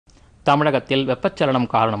தமிழகத்தில் வெப்பச்சலனம்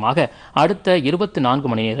காரணமாக அடுத்த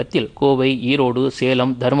 24 மணி நேரத்தில் கோவை, ஈரோடு,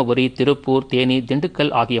 சேலம், தருமபுரி, திருப்பூர், தேனி,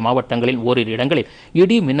 திண்டுக்கல் ஆகிய மாவட்டங்களில் ஓரிரு இடங்களில்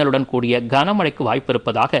இடி மின்னலுடன் கூடிய கனமழைக்கு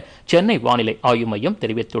வாய்ப்பிருப்பதாக சென்னை வானிலை ஆய்வு மையம்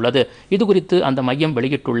தெரிவித்துள்ளது. இதுகுறித்து அந்த மையம்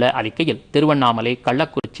வெளியிட்டுள்ள அறிக்கையில் திருவண்ணாமலை,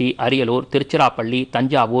 கள்ளக்குறிச்சி, அரியலூர், திருச்சிராப்பள்ளி,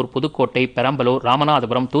 தஞ்சாவூர், புதுக்கோட்டை, பெரம்பலூர்,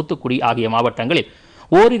 ராமநாதபுரம், தூத்துக்குடி ஆகிய மாவட்டங்களில்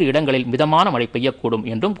ஓரிரு இடங்களில் மிதமான மழை பெய்யக்கூடும்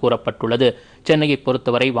என்றும் கூறப்பட்டுள்ளது. சென்னையை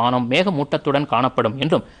பொறுத்தவரை வானம் மேகமூட்டத்துடன் காணப்படும்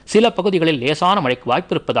என்றும் சில பகுதிகளில் லேசான மழைக்கு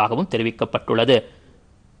வாய்ப்பிருப்பதாகவும் தெரிவிக்கப்பட்டுள்ளது.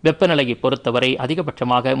 வெப்பநிலையை பொறுத்தவரை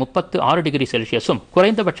அதிகபட்சமாக 36 டிகிரி செல்சியஸும்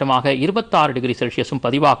குறைந்தபட்சமாக 26 டிகிரி செல்சியஸும்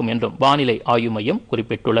பதிவாகும் என்றும் வானிலை ஆய்வு மையம்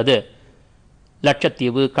குறிப்பிட்டுள்ளது.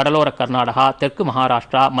 லட்சத்தீவு, கடலோர கர்நாடகா, தெற்கு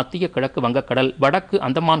மகாராஷ்டிரா, மத்திய கிழக்கு வங்கக்கடல், வடக்கு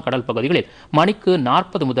அந்தமான் கடல் பகுதிகளில் மணிக்கு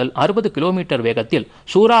 40 முதல் 60 கிலோமீட்டர் வேகத்தில்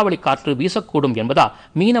சூறாவளி காற்று வீசக்கூடும் என்பதால்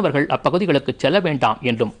மீனவர்கள் அப்பகுதிகளுக்கு செல்ல வேண்டாம்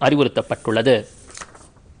என்றும் அறிவுறுத்தப்பட்டுள்ளது.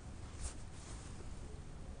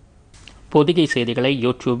 பொதிகை செய்திகளை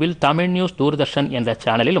யூடியூபில் தமிழ் நியூஸ் தூர்தர்ஷன் என்ற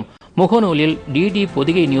சேனலிலும், முகநூலில் டிடி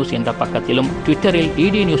பொதிகை நியூஸ் என்ற பக்கத்திலும், ட்விட்டரில்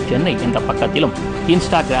டிடி நியூஸ் சென்னை என்ற பக்கத்திலும்,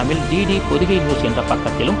 இன்ஸ்டாகிராமில் டிடி பொதிகை நியூஸ் என்ற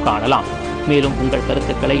பக்கத்திலும் காணலாம். மேலும் உங்கள்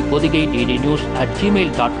கருத்துக்களை பொதிகை DD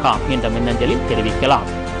News@gmail.com என்ற மின்னஞ்சலில் தெரிவிக்கலாம்.